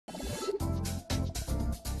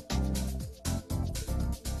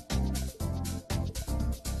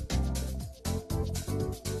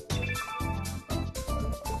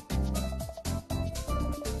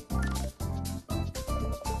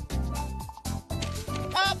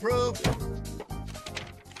Approved.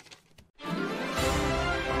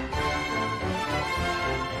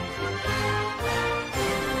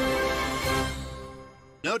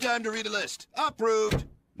 No time to read a list. Approved.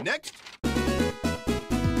 Next.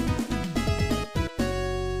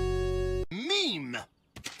 Meme.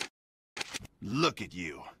 Look at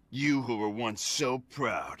you. You who were once so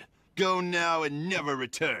proud. Go now and never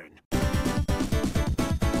return.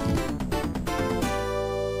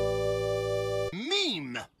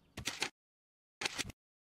 Meme.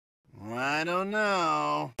 I don't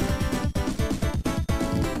know.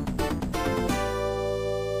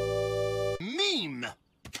 Meme.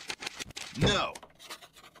 No.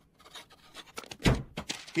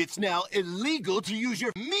 It's now illegal to use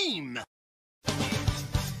your meme.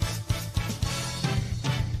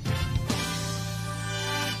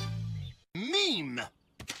 Meme.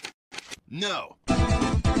 No.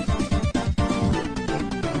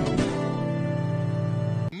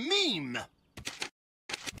 Meme.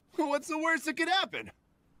 What's the worst that could happen?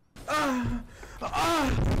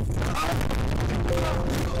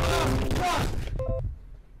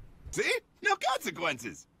 See? No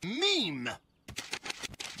consequences. Meme.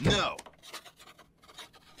 No.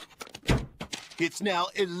 It's now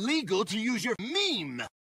illegal to use your meme.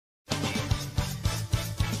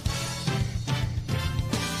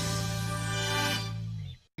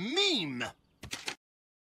 Meme.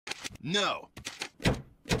 No.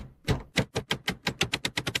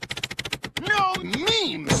 No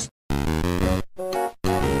memes!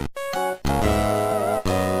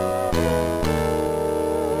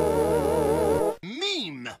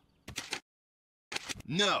 Meme.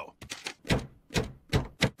 No.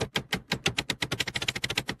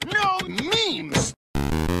 No memes!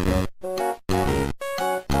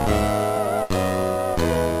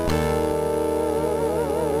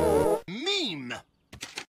 Meme.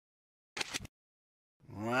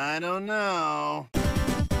 I don't know.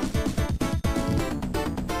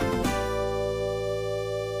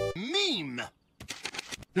 Meme.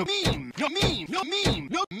 No meme. No meme. No meme.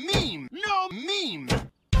 No meme. No meme.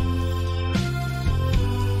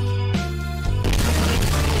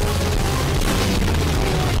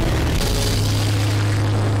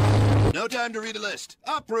 No time to read a list.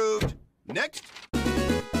 Approved. Next.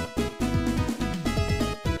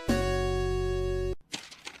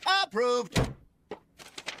 Approved.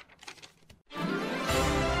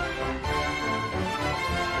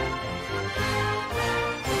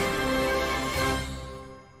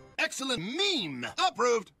 Excellent meme.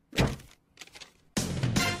 Approved.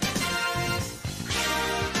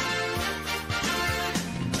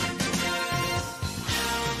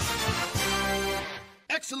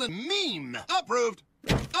 Excellent meme. Approved.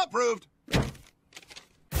 Approved.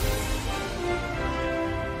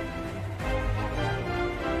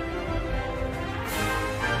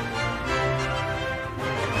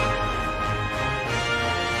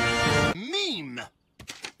 Meme.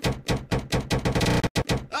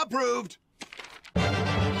 Approved.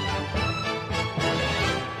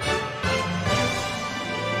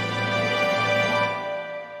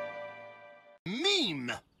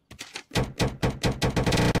 Meme.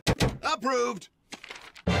 Approved.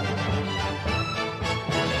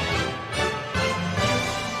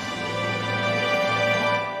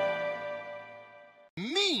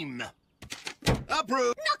 Meme.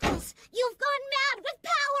 Approved. Knuckles, you've gone mad with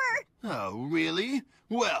power! Oh, really?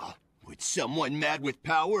 Well, would someone mad with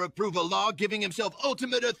power approve a law giving himself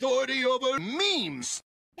ultimate authority over memes?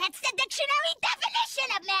 That's the dictionary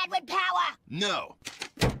definition of mad with power! No.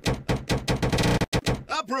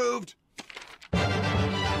 Approved.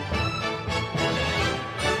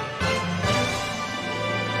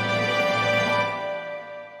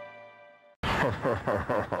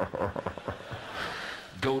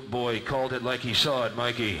 Goat Boy called it like he saw it,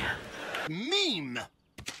 Mikey. Meme.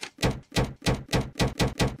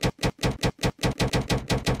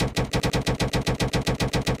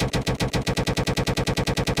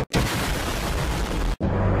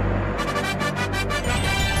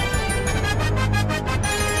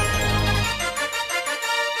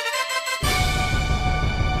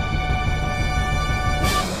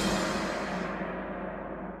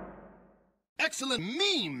 Excellent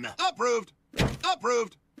meme. Approved.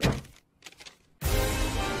 Approved.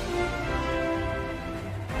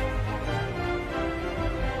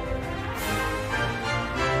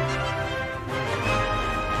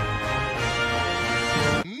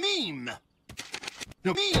 Meme.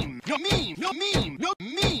 No meme. No meme. No meme. No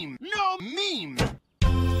meme. No meme.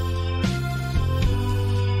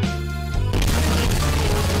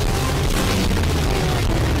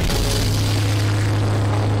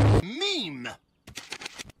 Meme.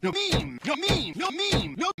 No meme. No meme. No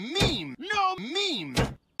meme. No meme. No meme.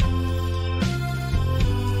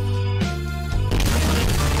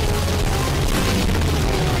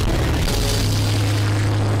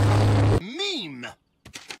 Meme.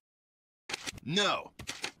 No.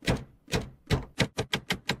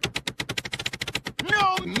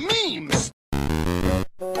 No memes.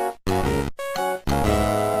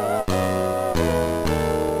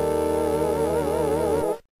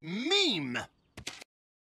 Meme.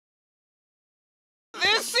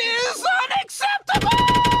 This is unacceptable!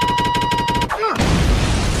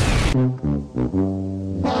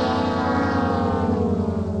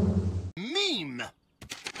 Meme.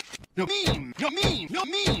 No meme. No meme. No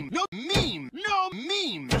meme. No meme. No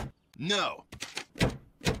meme. No.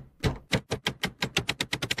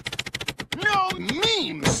 No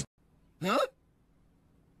memes. Huh?